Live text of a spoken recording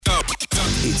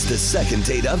It's the second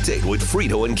date update with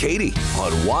Frito and Katie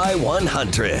on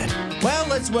Y100. Well,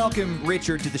 let's welcome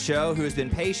Richard to the show, who has been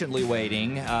patiently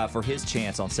waiting for his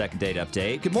chance on second date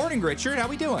update. Good morning, Richard. How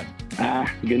we doing?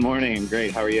 Good morning.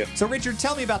 Great. How are you? So, Richard,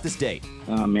 tell me about this date.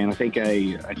 Man, I think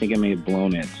I may have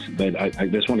blown it, but I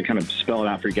just want to kind of spell it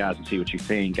out for you guys and see what you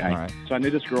think. All right. So I knew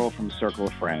this girl from a circle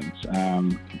of friends.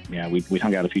 We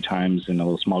hung out a few times in a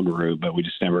little small group, but we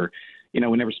just never, we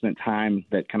never spent time,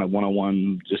 that kind of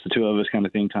one-on-one, just the two of us kind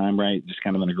of thing time, right? Just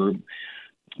kind of in a group.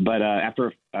 But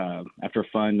after a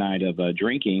fun night of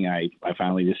drinking, I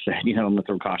finally just said, I'm going to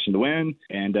throw caution to the wind.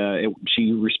 And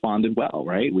she responded well,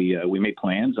 right? We made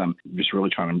plans. I'm just really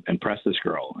trying to impress this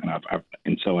girl.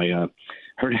 And so I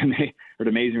heard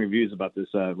amazing reviews about this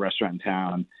restaurant in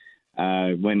town.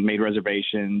 When made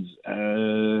reservations,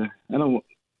 I don't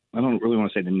really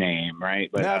want to say the name, right?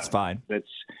 But that's fine. That's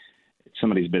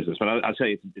somebody's business. But I'll tell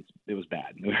you, it was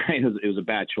bad. Right? It was a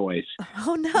bad choice.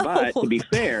 Oh, no. But to be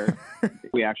fair,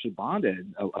 we actually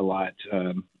bonded a lot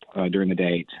during the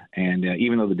date. And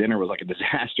even though the dinner was like a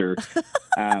disaster,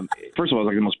 first of all, it was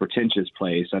like the most pretentious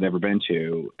place I'd ever been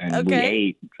to. And we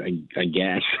ate, I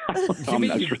guess. I'm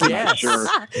not sure.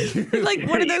 Like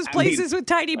one of those places with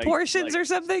tiny portions or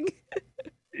something?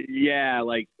 Yeah,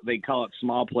 like they call it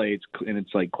small plates, and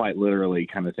it's like quite literally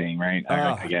kind of thing, right?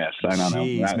 I guess. I don't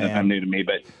know. That's new to me,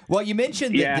 but well, you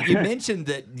mentioned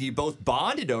that you both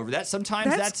bonded over that.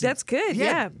 Sometimes that's good.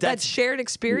 Yeah, that's shared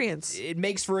experience. It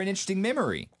makes for an interesting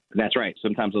memory. That's right.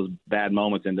 Sometimes those bad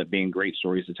moments end up being great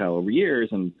stories to tell over years,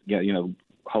 and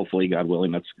hopefully, God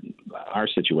willing, that's our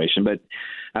situation. But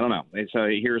I don't know. So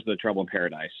here's the trouble in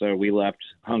paradise. So we left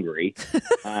hungry,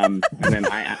 and then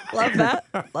I love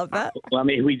that. Well,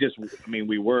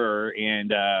 we were,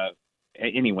 and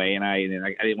anyway, and I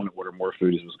didn't want to order more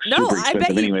food. It was super expensive. I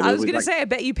bet you. Anyway, I was going to say, I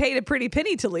bet you paid a pretty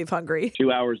penny to leave hungry.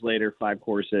 2 hours later, 5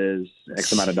 courses,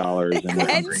 X amount of dollars, and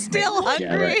we're hungry. Still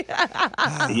hungry.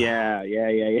 Yeah,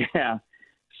 right. Yeah.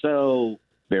 So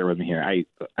bear with me here. I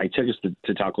took us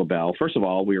to Taco Bell. First of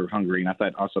all, we were hungry, and I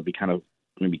thought also it'd be kind of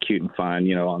maybe cute and fun,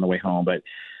 on the way home. But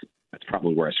that's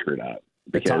probably where I screwed up.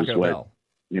 Because Taco Bell.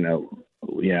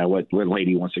 What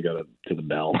lady wants to go to the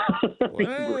Bell?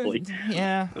 Really?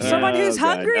 Yeah. Someone who's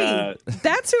hungry.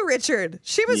 That's who, Richard.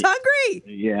 She was hungry.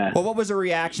 Yeah. Well, what was her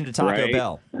reaction to Taco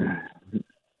Bell?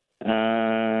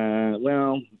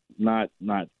 Well, not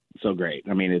so great.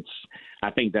 I mean,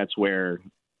 I think that's where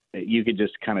you could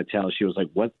just kind of tell she was like,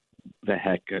 what the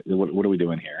heck? What are we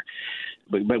doing here?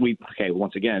 But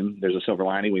once again, there's a silver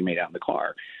lining. We made out in the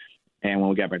car. And when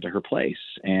we got back to her place,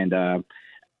 and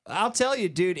I'll tell you,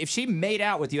 dude, if she made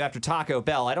out with you after Taco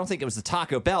Bell, I don't think it was the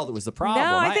Taco Bell that was the problem.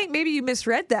 No, I think maybe you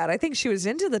misread that. I think she was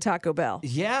into the Taco Bell.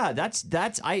 Yeah,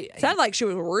 sounded like she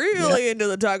was really into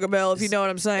the Taco Bell, if you know what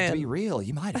I'm saying. To be real,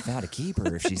 you might have found a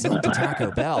keeper if she's into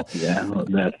Taco Bell.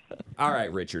 Yeah. All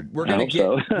right, Richard, we're gonna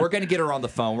get her on the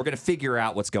phone. We're gonna figure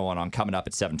out what's going on coming up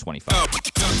at 7:25.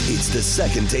 It's the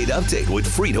second date update with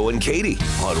Frito and Katie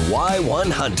on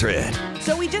Y100.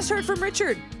 So we just heard from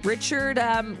Richard. Richard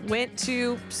went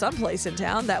to someplace in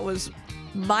town that was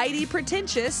mighty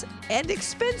pretentious and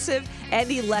expensive, and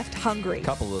he left hungry. A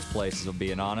couple of those places, I'm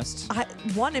being honest.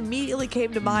 One immediately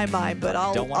came to my mind, but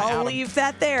I'll leave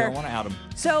that there. Don't want to out him.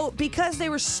 So because they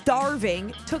were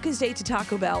starving, took his date to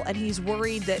Taco Bell, and he's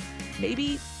worried that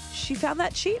maybe she found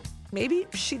that cheap. Maybe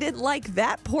she didn't like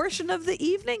that portion of the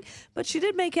evening, but she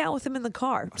did make out with him in the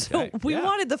car. Okay. So we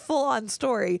wanted the full-on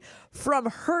story from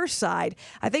her side.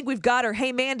 I think we've got her.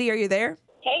 Hey, Mandy, are you there?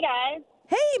 Hey, guys.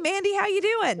 Hey, Mandy, how you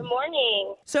doing? Good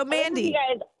morning. So, I listen Mandy. to you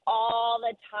guys all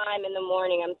the time in the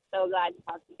morning. I'm so glad to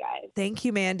talk to you guys. Thank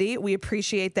you, Mandy. We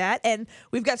appreciate that. And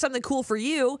we've got something cool for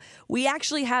you. We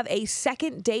actually have a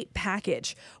second date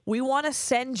package. We want to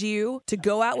send you to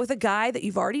go out with a guy that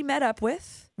you've already met up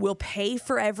with. We'll pay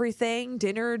for everything,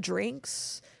 dinner,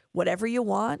 drinks, whatever you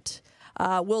want.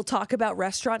 We'll talk about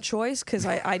restaurant choice because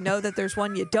I know that there's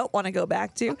one you don't want to go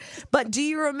back to. But do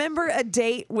you remember a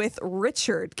date with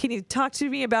Richard? Can you talk to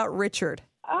me about Richard?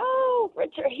 Oh,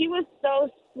 Richard, he was so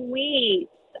sweet.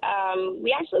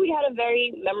 We had a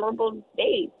very memorable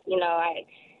date. I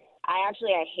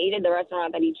hated the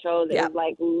restaurant that he chose. It was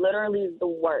like literally the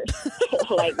worst.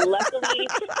 Luckily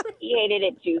he hated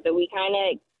it too. So we kind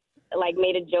of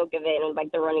made a joke of it, and it was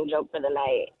like the running joke for the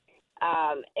night.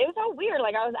 It was so weird.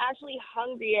 I was actually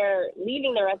hungrier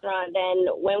leaving the restaurant than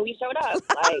when we showed up.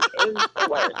 It was the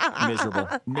worst.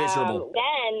 Miserable.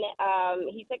 Then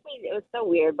he took me, it was so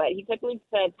weird, but he took me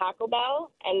to Taco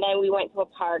Bell, and then we went to a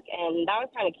park, and that was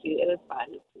kind of cute. It was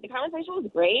fun. The conversation was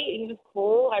great. He was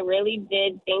cool. I really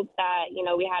did think that,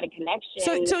 we had a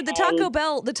connection. So the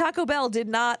Taco Bell did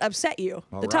not upset you.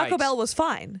 The Taco Bell was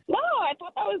fine. No, I I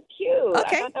thought that was cute.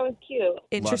 Okay. I thought that was cute.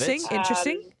 Interesting.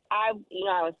 Interesting. I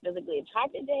was physically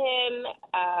attracted to him.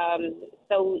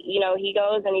 So, he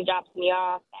goes and he drops me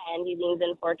off and he leans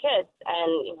in for a kiss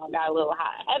and, got a little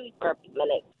hot and heavy for a few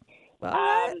minutes. All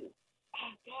right.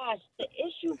 Gosh, the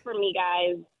issue for me,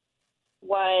 guys,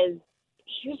 was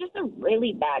he was just a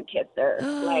really bad kisser.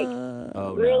 Like,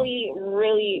 really,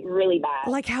 really, really bad.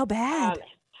 Like how bad? His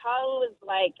tongue was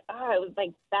like, it was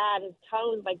like bad. His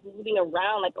tongue was like moving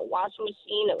around like a washing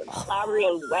machine. It was slobbery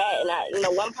and wet. And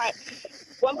one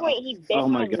point he bit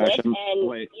my lip, and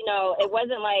it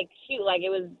wasn't like shoot, like it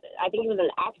was. I think it was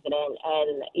an accident,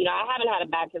 and I haven't had a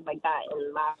bad kiss like that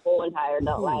in my whole entire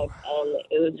adult life, and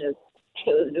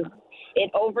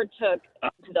it overtook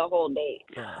the whole date.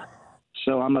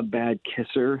 So I'm a bad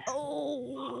kisser. No.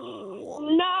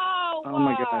 Oh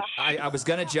my gosh. I was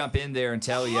gonna jump in there and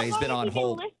tell you he's been on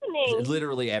hold. Listening?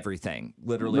 Literally everything.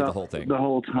 Literally the whole thing. The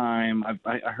whole time.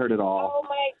 I heard it all.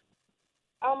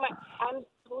 Oh my! I'm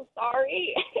so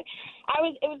sorry.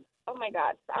 Oh my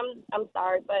God. I'm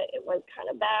sorry, but it was kind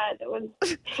of bad. It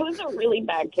was a really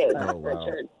bad kiss,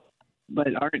 Richard. But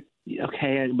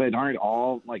aren't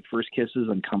all like first kisses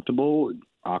uncomfortable,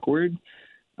 awkward?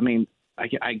 I mean, I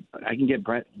can get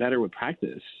better with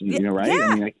practice, right? Yeah.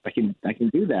 I mean, I can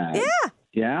do that. Yeah.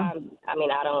 Yeah. I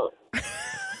mean, I don't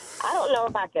know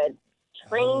if I could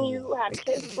train you how to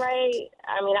kiss right.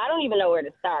 I mean, I don't even know where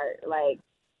to start. Like,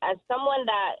 as someone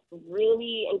that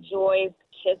really enjoys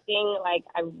kissing, like,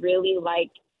 I really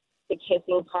like the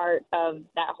kissing part of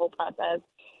that whole process.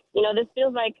 This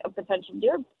feels like a potential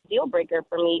deal breaker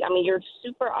for me. I mean, you're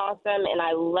super awesome, and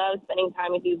I love spending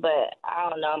time with you, but I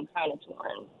don't know, I'm kind of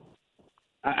torn.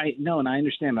 I know, and I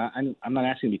understand. I'm not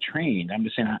asking to be trained. I'm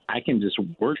just saying I can just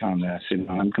work on this, and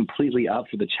I'm completely up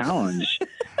for the challenge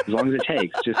as long as it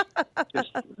takes.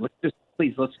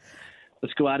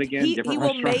 Let's go out again. He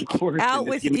will make out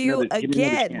with you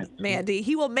again, Mandy.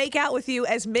 He will make out with you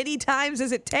as many times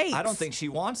as it takes. I don't think she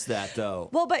wants that, though.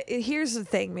 Well, but here's the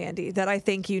thing, Mandy, that I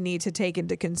think you need to take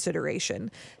into consideration.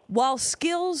 While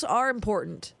skills are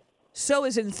important, so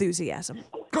is enthusiasm.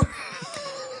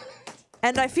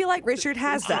 And I feel like Richard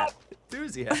has that.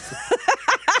 Enthusiasm.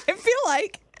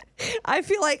 I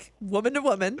feel like woman to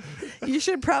woman, you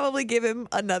should probably give him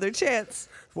another chance.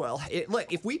 Well,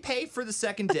 look, if we pay for the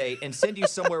second date and send you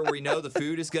somewhere where we know the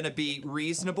food is going to be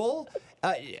reasonable,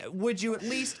 would you at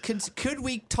least, could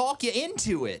we talk you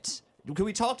into it? Could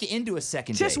we talk you into a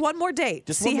second date? Just one more date.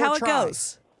 Just see one more how try. it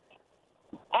goes.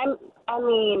 I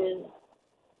mean,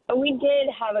 we did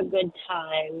have a good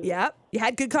time. Yep. You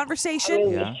had good conversation. I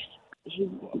mean, Yeah. He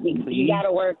got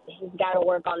to work. He's got to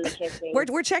work on the kissing.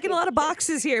 We're checking a lot of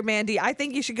boxes here, Mandy. I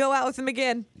think you should go out with him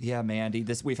again. Yeah, Mandy.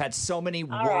 We've had so many All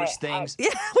worse right, things. Yeah,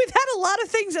 we've had a lot of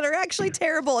things that are actually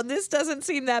terrible, and this doesn't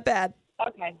seem that bad.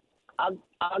 Okay,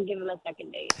 I'll give him a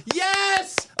second date.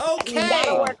 Yes. You got to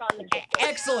Okay. work on the kissing.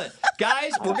 Excellent,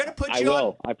 guys. We're gonna put I you on.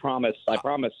 will. I promise.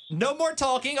 No more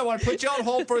talking. I want to put you on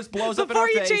hold for his blows up in Before our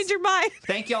you face. change your mind.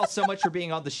 Thank you all so much for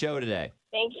being on the show today.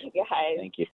 Thank you, guys. Thank you.